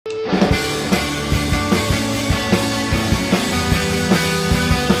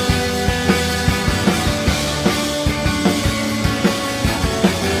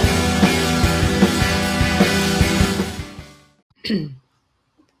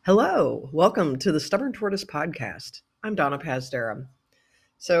Hello, welcome to the Stubborn Tortoise podcast. I'm Donna Pasdera.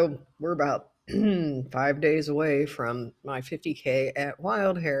 So we're about 5 days away from my 50K at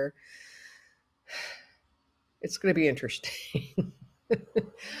Wild Hair. It's going to be interesting.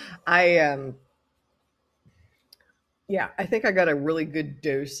 I yeah, I think I got a really good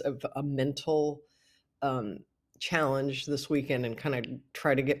dose of a mental um, challenge this weekend, and kind of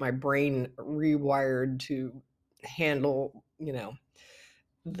try to get my brain rewired to handle,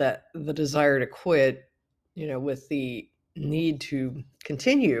 the desire to quit, with the need to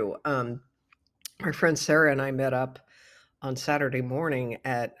continue. My friend Sarah and I met up on Saturday morning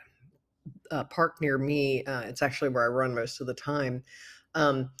at a park near me. It's actually where I run most of the time.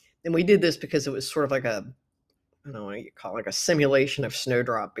 Um, and we did this because it was sort of like I don't know what you call it, like a simulation of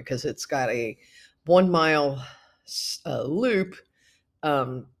snowdrop, because it's got a 1 mile loop,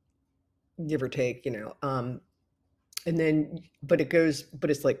 um, give or take, and then, but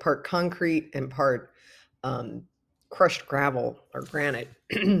it's like part concrete and part um, crushed gravel or granite,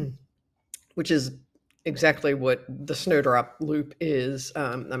 which is exactly what the snowdrop loop is.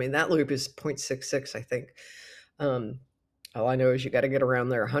 I mean, that loop is 0.66, I think. Um, all I know is you got to get around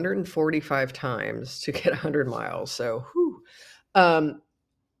there 145 times to get 100 miles. So, whew. Um,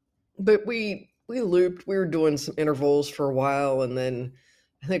 but we looped. We were doing some intervals for a while, and then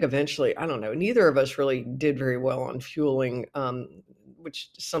I think eventually, I don't know. Neither of us really did very well on fueling, which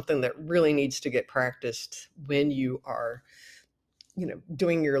is something that really needs to get practiced when you are,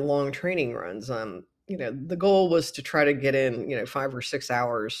 doing your long training runs. The goal was to try to get in, 5 or 6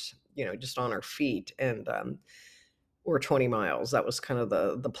 hours, just on our feet, and or 20 miles. That was kind of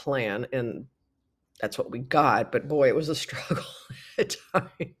the plan, and that's what we got. But boy, it was a struggle at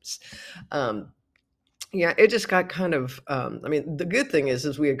times. Um, yeah, it just got kind of, I mean, the good thing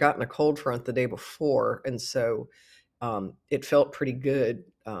is we had gotten a cold front the day before, and so, it felt pretty good.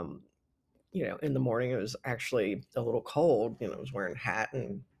 In the morning, it was actually a little cold. I was wearing a hat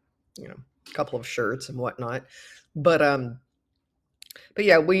and, a couple of shirts and whatnot. But,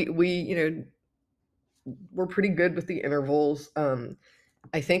 yeah, we're pretty good with the intervals.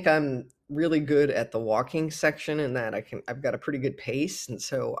 I think I'm really good at the walking section, in that I've got a pretty good pace, and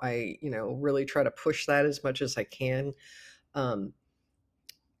so I, really try to push that as much as I can. Um,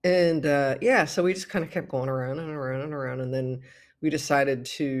 yeah, so we just kind of kept going around and around and around, and then we decided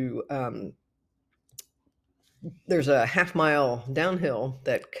to. There's a half mile downhill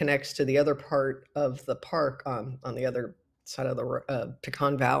that connects to the other part of the park, on the other side of the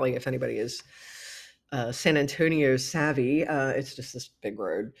Pecan Valley. If anybody is San Antonio savvy, it's just this big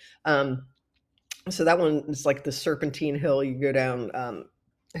road. So that one is like the serpentine hill. You go down a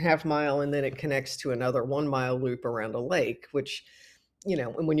half mile, and then it connects to another 1 mile loop around a lake, which,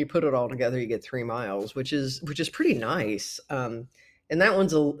 and when you put it all together, you get 3 miles, which is pretty nice. And that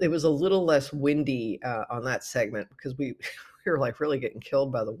it was a little less windy on that segment, because we were like really getting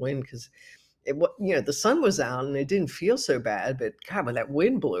killed by the wind, because the sun was out and it didn't feel so bad, but God, when that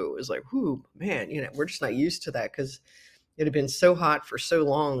wind blew, it was like, whoo, man, we're just not used to that, because it had been so hot for so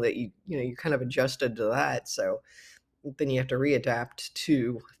long that you kind of adjusted to that. So then you have to readapt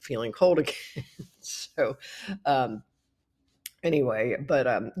to feeling cold again. So, um, anyway, but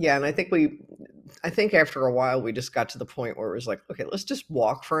yeah, and I think after a while we just got to the point where it was like, okay, let's just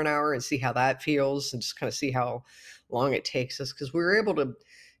walk for an hour and see how that feels, and just kind of see how long it takes us, because we were able to,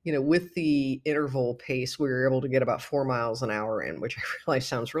 with the interval pace, we were able to get about 4 miles an hour in, which I realize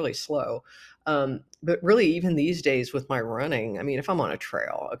sounds really slow. But really, even these days with my running, I mean, if I'm on a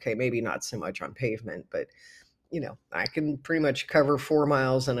trail, okay, maybe not so much on pavement, but I can pretty much cover 4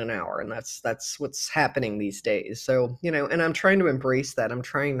 miles in an hour, and that's what's happening these days. So, and I'm trying to embrace that. I'm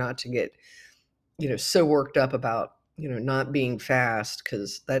trying not to get, so worked up about, not being fast,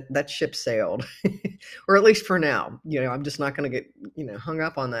 because that ship sailed, or at least for now. I'm just not going to get, hung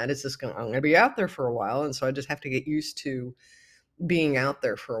up on that. I'm going to be out there for a while, and so I just have to get used to being out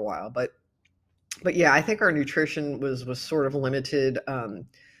there for a while. But yeah, I think our nutrition was sort of limited.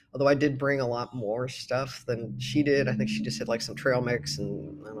 Although I did bring a lot more stuff than she did. I think she just had like some trail mix,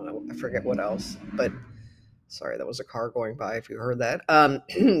 and I don't know, I forget what else. But sorry, that was a car going by, if you heard that.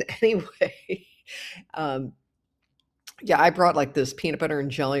 Anyway, um, yeah, I brought like this peanut butter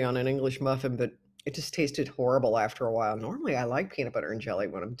and jelly on an English muffin, but it just tasted horrible after a while. Normally, I like peanut butter and jelly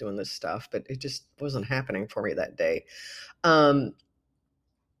when I'm doing this stuff, but it just wasn't happening for me that day. Um,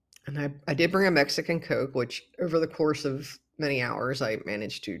 And I did bring a Mexican Coke, which over the course of many hours, I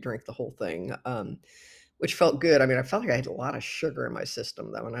managed to drink the whole thing, which felt good. I mean, I felt like I had a lot of sugar in my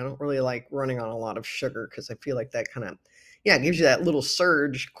system, though, and I don't really like running on a lot of sugar, because I feel like that kind of, yeah, it gives you that little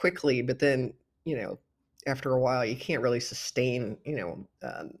surge quickly, but then, you know, after a while, you can't really sustain,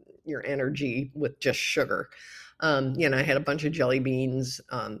 your energy with just sugar. I had a bunch of jelly beans.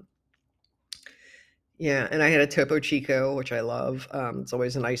 Yeah, and I had a Topo Chico, which I love. It's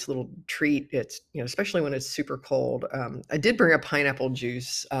always a nice little treat. It's, especially when it's super cold. I did bring a pineapple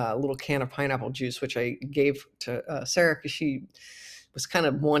juice, a little can of pineapple juice, which I gave to Sarah because she was kind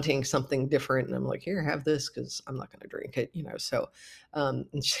of wanting something different. And I'm like, here, have this because I'm not going to drink it. So and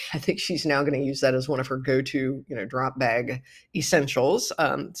I think she's now going to use that as one of her go to, drop bag essentials.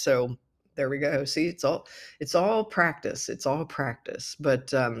 So there we go. See, it's all practice. It's all practice.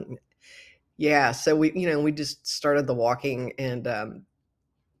 But yeah, so we just started the walking, and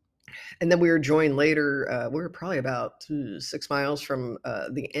then we were joined later. We were probably about 6 miles from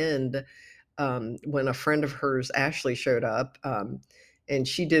the end, when a friend of hers, Ashley, showed up, and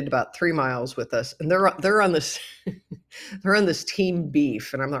she did about 3 miles with us. And they're on this they're on this Team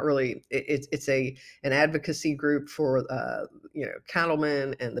Beef, and I'm not really. It's an advocacy group for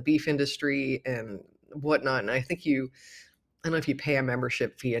cattlemen and the beef industry and whatnot. And I don't know if you pay a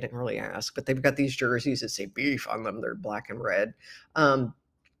membership fee. I didn't really ask, but they've got these jerseys that say beef on them. They're black and red. Um,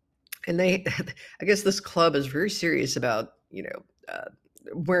 and I guess this club is very serious about,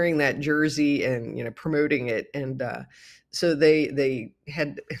 wearing that jersey and, promoting it. And so they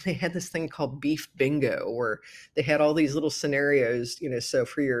had they had this thing called Beef Bingo, where they had all these little scenarios. So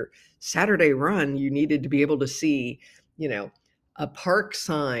for your Saturday run, you needed to be able to see, you know, a park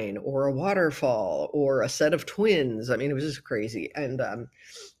sign or a waterfall or a set of twins. I mean, it was just crazy. And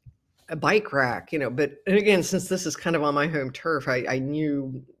a bike rack, but and again, since this is kind of on my home turf, I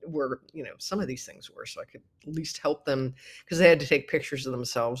knew where, some of these things were, so I could at least help them because they had to take pictures of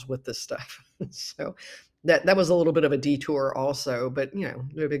themselves with this stuff. So that was a little bit of a detour also, but no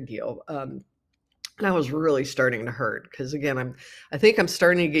big deal. And I was really starting to hurt because again, I think I'm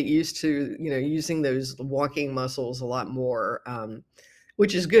starting to get used to, using those walking muscles a lot more,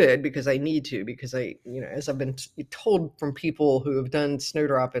 which is good because I need to, because as I've been told from people who have done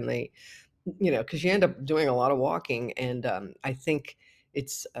snowdrop, and they, because you end up doing a lot of walking, and I think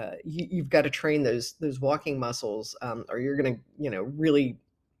you've got to train those walking muscles, or you're gonna, really,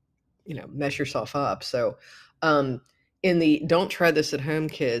 mess yourself up. So, um, in the "Don't try this at home,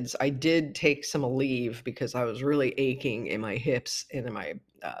 kids," I did take some leave because I was really aching in my hips and in my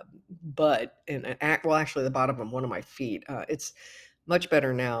butt, well, actually the bottom of one of my feet. It's much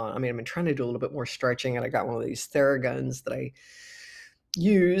better now. I mean, I've been trying to do a little bit more stretching, and I got one of these Theraguns that I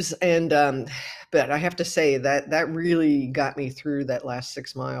use, and but I have to say that really got me through that last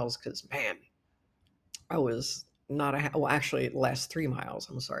 6 miles because man, I was not well, actually, the last 3 miles.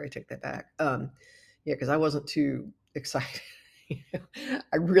 I'm sorry, I take that back. Yeah, because I wasn't too excited.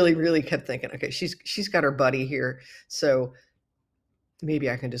 I really, really kept thinking, okay, she's got her buddy here, so maybe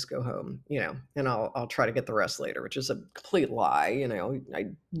I can just go home, and I'll try to get the rest later, which is a complete lie. I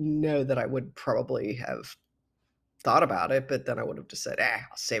know that I would probably have thought about it, but then I would have just said,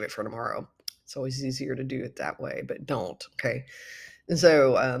 I'll save it for tomorrow. It's always easier to do it that way, but don't. Okay. And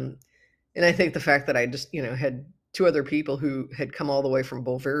so, and I think the fact that I just, had two other people who had come all the way from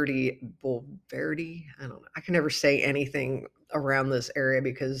Bulverde. I don't know. I can never say anything around this area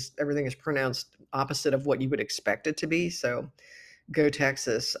because everything is pronounced opposite of what you would expect it to be. So go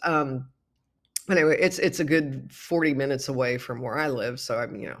Texas. Anyway, it's a good 40 minutes away from where I live. So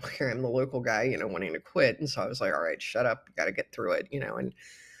I'm, here I'm the local guy, wanting to quit. And so I was like, all right, shut up. Got to get through it,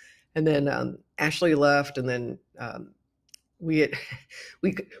 and then Ashley left, and then we had,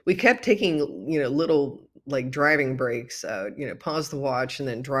 we kept taking, little like driving breaks, pause the watch and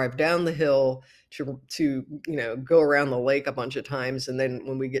then drive down the hill to, go around the lake a bunch of times. And then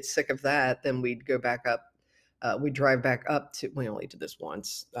when we get sick of that, then we'd go back up. We drive back up to, we only did this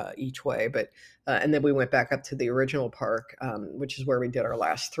once each way, but and then we went back up to the original park, which is where we did our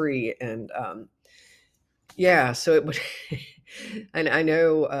last three. And yeah, so it would, and I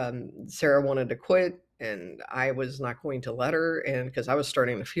know Sarah wanted to quit, and I was not going to let her, and because I was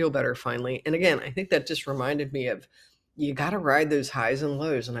starting to feel better finally. And again, I think that just reminded me of you got to ride those highs and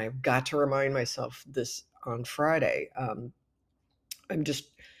lows, and I've got to remind myself this on Friday. I'm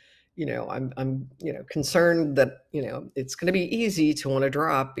just I'm concerned that, it's going to be easy to want to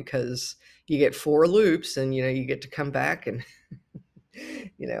drop because you get 4 loops and, you get to come back and,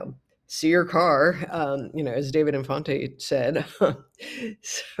 you know, see your car, as David Infante said.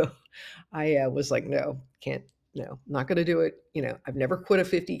 So I was like, no, can't, no, not going to do it. I've never quit a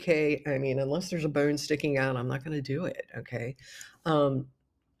 50K. I mean, unless there's a bone sticking out, I'm not going to do it. Okay. Um,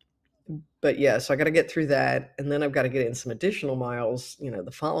 but yeah, so I got to get through that, and then I've got to get in some additional miles,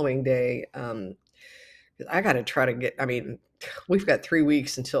 the following day, because I got to try to get, I mean, we've got 3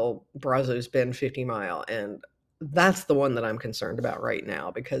 weeks until Brazos Bend 50 mile. And that's the one that I'm concerned about right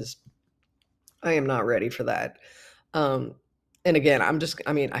now because I am not ready for that. Um, and again, I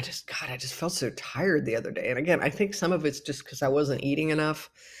mean, God, I just felt so tired the other day. And again, I think some of it's just because I wasn't eating enough,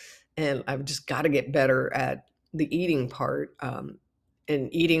 and I've just got to get better at the eating part, and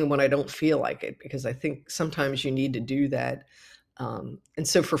eating when I don't feel like it, because I think sometimes you need to do that. And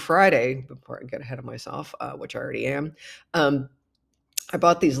so for Friday, before I get ahead of myself, which I already am, um, I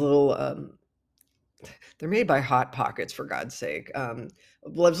bought these little, they're made by Hot Pockets, for God's sake. Well,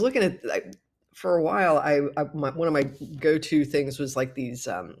 I was looking at for a while. One of my go-to things was like these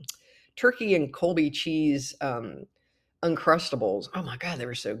turkey and Colby cheese Uncrustables. Oh my God, they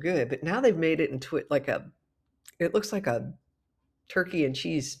were so good! But now they've made it into it like a. It looks like a turkey and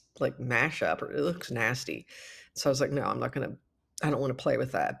cheese like mashup, or it looks nasty. So I was like, no, I'm not gonna. I don't want to play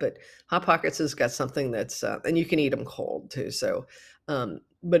with that. But Hot Pockets has got something that's, and you can eat them cold too. So,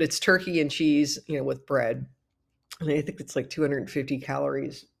 but it's turkey and cheese, with bread, and I think it's like 250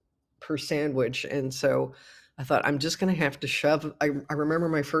 calories per sandwich. And so I thought I'm just going to have to shove. I remember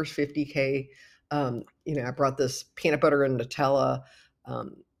my first 50K. I brought this peanut butter and Nutella,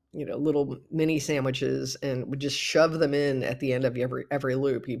 um, little mini sandwiches, and would just shove them in at the end of every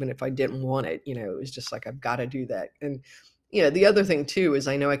loop, even if I didn't want it. It was just like I've got to do that. And the other thing too is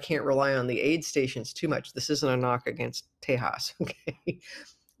I know I can't rely on the aid stations too much. This isn't a knock against Tejas, okay?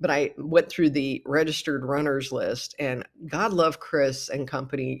 But I went through the registered runners list, and God love Chris and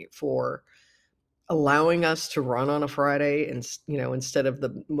company for allowing us to run on a Friday, and instead of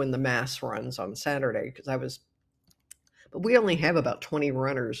when the mass runs on Saturday, because but we only have about 20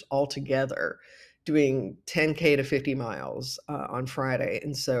 runners altogether doing 10K to 50 miles on Friday.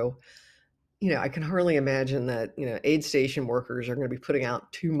 And so, I can hardly imagine that, aid station workers are going to be putting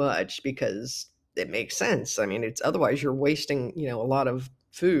out too much, because it makes sense. I mean, it's otherwise you're wasting, a lot of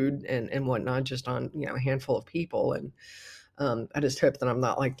food and whatnot just on, a handful of people. And I just hope that I'm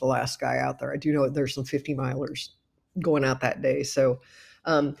not like the last guy out there. I do know there's some 50 milers going out that day. So,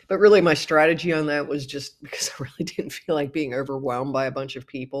 but really my strategy on that was just because I really didn't feel like being overwhelmed by a bunch of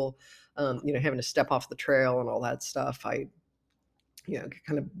people, having to step off the trail and all that stuff. I, get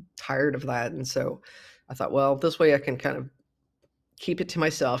kind of tired of that. And so I thought, well, this way I can kind of keep it to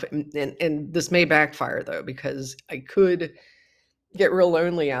myself. And this may backfire though, because I could get real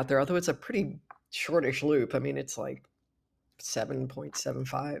lonely out there, although it's a pretty shortish loop. I mean, it's like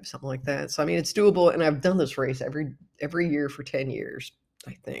 7.75, something like that. So I mean, it's doable, and I've done this race every year for 10 years.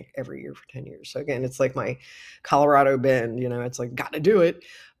 I think every year for 10 years. So again, it's like my Colorado Bend, it's like got to do it.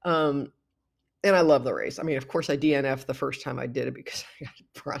 And I love the race. I mean, of course I DNF'd the first time I did it because I got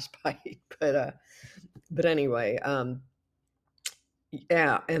frostbite, but anyway,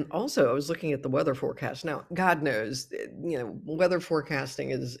 yeah. And also I was looking at the weather forecast. Now, God knows, weather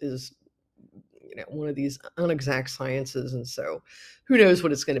forecasting is one of these unexact sciences. And so who knows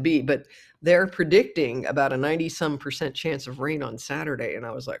what it's going to be, but they're predicting about a 90% chance of rain on Saturday. And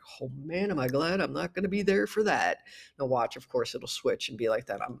I was like, oh man, am I glad I'm not going to be there for that. Now watch, of course, it'll switch and be like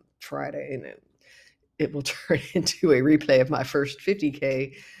that on Friday, and it will turn into a replay of my first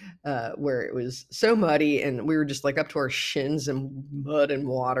 50K, where it was so muddy and we were just like up to our shins in mud and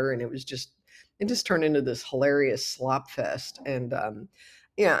water. And it just turned into this hilarious slop fest. And,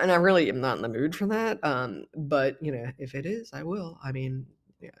 yeah, and I really am not in the mood for that. But if it is, I will. I mean,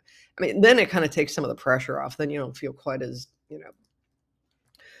 yeah. I mean, then it kind of takes some of the pressure off. Then you don't feel quite as,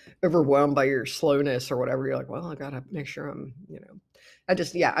 overwhelmed by your slowness or whatever. You're like, well, I gotta make sure I'm, I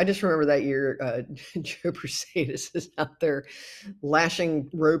just remember that year, Joe Mercedes is out there lashing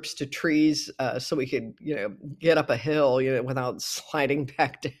ropes to trees, so we could, get up a hill, without sliding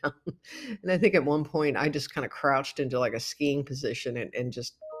back down. And I think at one point I just kind of crouched into like a skiing position and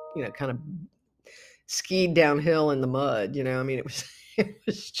just, kind of skied downhill in the mud. I mean, it was it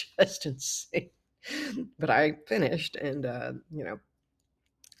was just insane. But I finished, and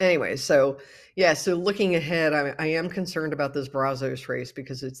anyway, so yeah, so looking ahead, I am concerned about this Brazos race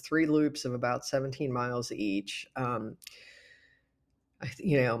because it's 3 loops of about 17 miles each. I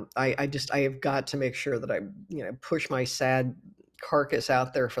have got to make sure that I, push my sad carcass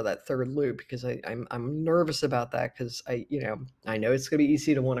out there for that 3rd loop, because I'm nervous about that, because I know it's gonna be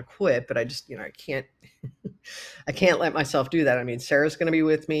easy to want to quit, but I just, I can't I can't let myself do that. I mean, Sarah's going to be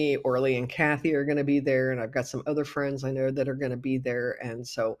with me, Orly and Kathy are going to be there, and I've got some other friends I know that are going to be there. And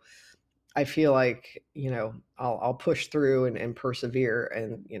so I feel like, I'll push through and persevere,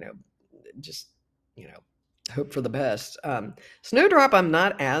 and, just, hope for the best. Snowdrop, I'm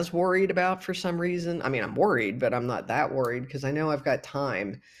not as worried about for some reason. I mean, I'm worried, but I'm not that worried because I know I've got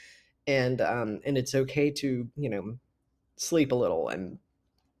time. and it's okay to, sleep a little, and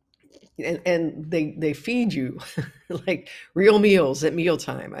they feed you like real meals at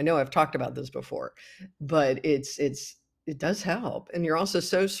mealtime. I know I've talked about this before, but it does help, and you're also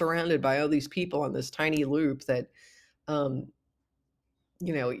so surrounded by all these people on this tiny loop that, um,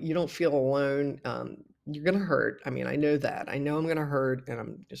 you don't feel alone. You're gonna hurt. I mean, I know that. I know I'm gonna hurt, and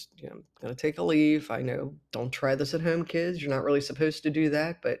I'm just, gonna take a leave. I know, don't try this at home, kids. You're not really supposed to do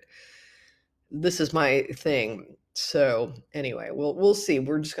that, but this is my thing. So anyway, we'll see.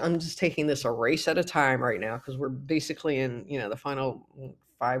 I'm just taking this a race at a time right now because we're basically in, the final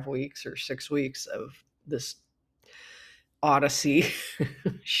 5 weeks or 6 weeks of this odyssey,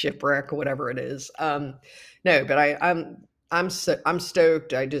 shipwreck, whatever it is. No, but I'm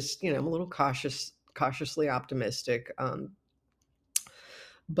stoked. I just, I'm a little cautiously optimistic.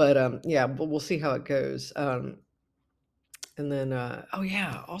 But yeah, but we'll see how it goes. And then, oh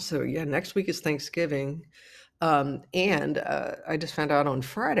yeah, also, yeah, next week is Thanksgiving. And I just found out on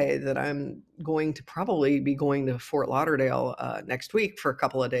Friday that I'm going to probably be going to Fort Lauderdale next week for a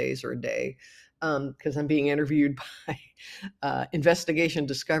couple of days or a day, because I'm being interviewed by Investigation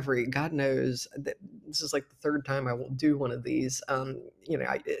Discovery. God knows that this is like the third time I will do one of these.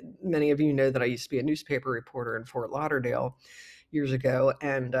 Many of you know that I used to be a newspaper reporter in Fort Lauderdale years ago,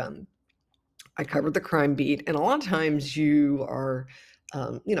 and I covered the crime beat, and a lot of times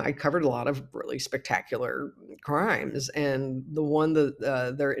I covered a lot of really spectacular crimes, and the one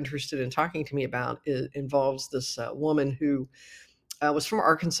that they're interested in talking to me about involves this woman who was from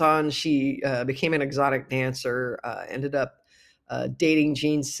Arkansas, and she became an exotic dancer, ended up dating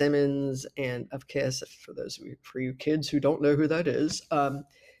Gene Simmons and of Kiss, for you kids who don't know who that is.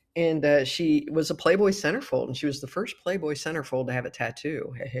 And she was a Playboy centerfold, and she was the first Playboy centerfold to have a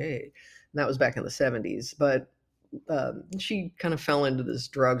tattoo. Hey, hey. And that was back in the 70s. But she kind of fell into this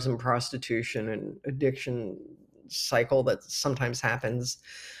drugs and prostitution and addiction cycle that sometimes happens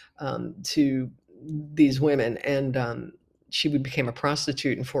to these women. And she became a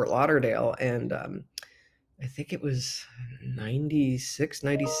prostitute in Fort Lauderdale. And I think it was 96,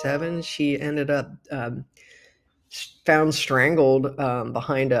 97. She ended up found strangled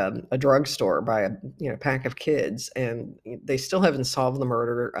behind a drugstore by a pack of kids, and they still haven't solved the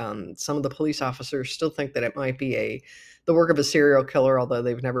murder. Some of the police officers still think that it might be the work of a serial killer, although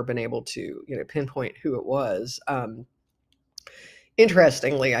they've never been able to pinpoint who it was.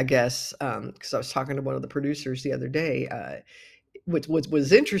 Interestingly, I guess, because I was talking to one of the producers the other day, what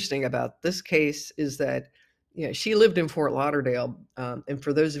was interesting about this case is that she lived in Fort Lauderdale, and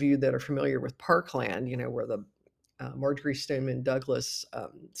for those of you that are familiar with Parkland, where the Marjorie Stoneman Douglas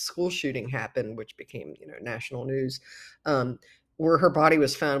school shooting happened, which became national news. Where her body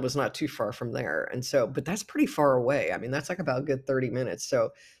was found was not too far from there, and so, but that's pretty far away. I mean, that's like about a good 30 minutes.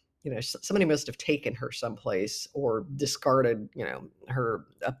 So, somebody must have taken her someplace or discarded her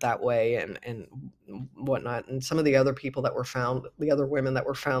up that way and whatnot. And some of the other people that were found, the other women that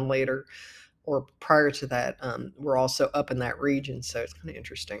were found later or prior to that, were also up in that region. So it's kind of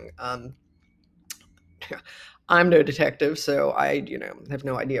interesting. I'm no detective, so I, have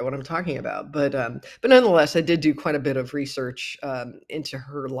no idea what I'm talking about. But nonetheless, I did do quite a bit of research into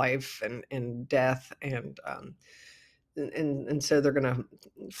her life and death, and so they're gonna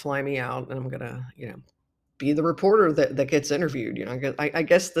fly me out, and I'm gonna, be the reporter that gets interviewed. I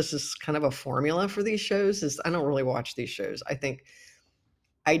guess this is kind of a formula for these shows. Is I don't really watch these shows. I think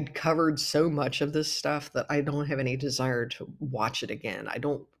I'd covered so much of this stuff that I don't have any desire to watch it again. I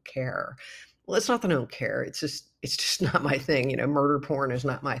don't care. Well, it's not that I don't care. It's just not my thing. Murder porn is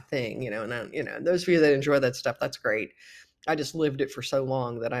not my thing. And those of you that enjoy that stuff, that's great. I just lived it for so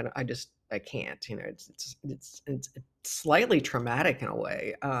long that I can't. It's slightly traumatic in a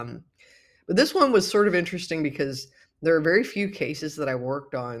way. But this one was sort of interesting because there are very few cases that I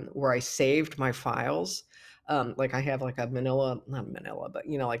worked on where I saved my files. Like I have like a not Manila, but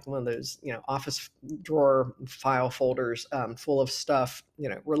like one of those, office drawer file folders full of stuff,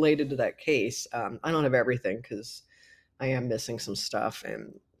 related to that case. I don't have everything because I am missing some stuff,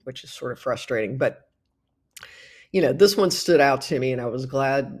 and which is sort of frustrating. But this one stood out to me, and I was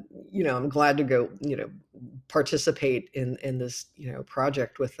glad. I'm glad to go, participate in this,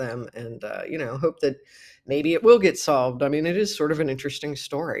 project with them, and hope that maybe it will get solved. I mean, it is sort of an interesting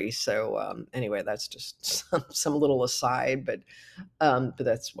story. So anyway, that's just some little aside, but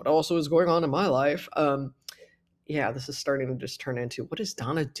that's what also is going on in my life. Yeah, this is starting to just turn into what is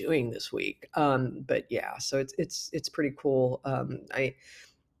Donna doing this week? But yeah, so it's pretty cool. I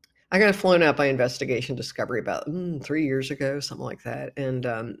got flown out by Investigation Discovery about 3 years ago, something like that, and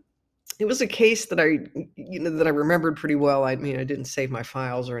it was a case that that I remembered pretty well. I mean, I didn't save my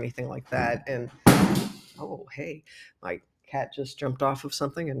files or anything like that. And oh, hey, my cat just jumped off of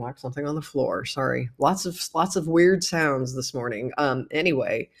something and knocked something on the floor. Sorry. Lots of weird sounds this morning.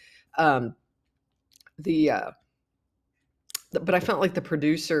 Anyway, um, the but I felt like the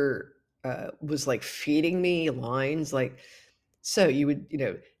producer was like feeding me lines like, so you would,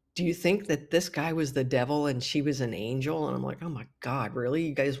 do you think that this guy was the devil and she was an angel? And I'm like, oh my God, really?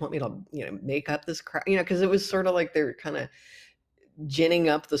 You guys want me to, make up this crap? Because it was sort of like they're kind of ginning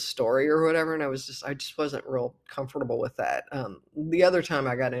up the story or whatever. And I just wasn't real comfortable with that. The other time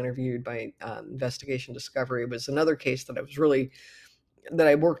I got interviewed by Investigation Discovery was another case that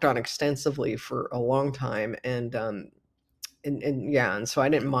I worked on extensively for a long time. And yeah, and so I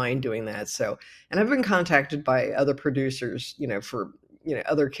didn't mind doing that. So, and I've been contacted by other producers, for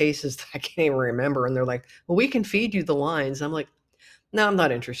other cases that I can't even remember, and they're like, "Well, we can feed you the lines." I'm like, "No, I'm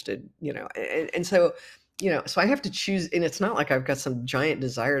not interested," and so, so I have to choose, and it's not like I've got some giant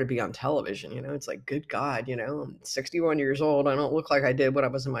desire to be on television. It's like, good God, I'm 61 years old. I don't look like I did when I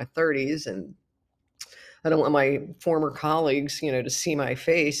was in my 30s, and I don't want my former colleagues, to see my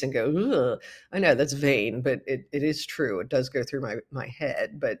face and go, ugh. I know that's vain, but it is true. It does go through my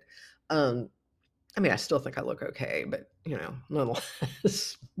head. But um, I mean, I still think I look okay, but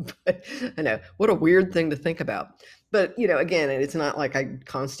nonetheless. But I know what a weird thing to think about. But again, it's not like I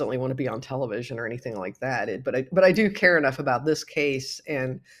constantly want to be on television or anything like that. But I do care enough about this case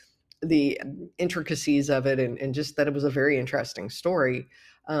and the intricacies of it, and just that it was a very interesting story,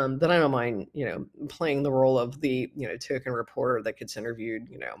 that I don't mind, playing the role of the, token reporter that gets interviewed,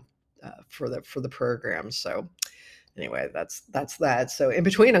 for the program. So anyway, that's that. So in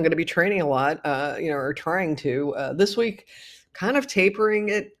between, I'm going to be training a lot, or trying to, this week, kind of tapering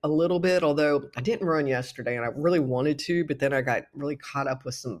it a little bit, although I didn't run yesterday and I really wanted to, but then I got really caught up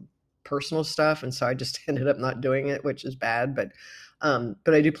with some personal stuff. And so I just ended up not doing it, which is bad. But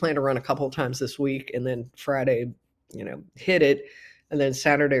I do plan to run a couple of times this week, and then Friday, hit it. And then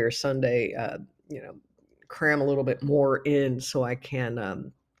Saturday or Sunday, cram a little bit more in so I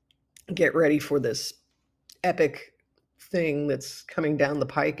can, get ready for this epic thing that's coming down the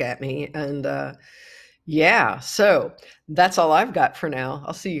pike at me. And yeah, so that's all I've got for now.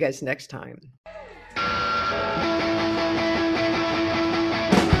 I'll see you guys next time.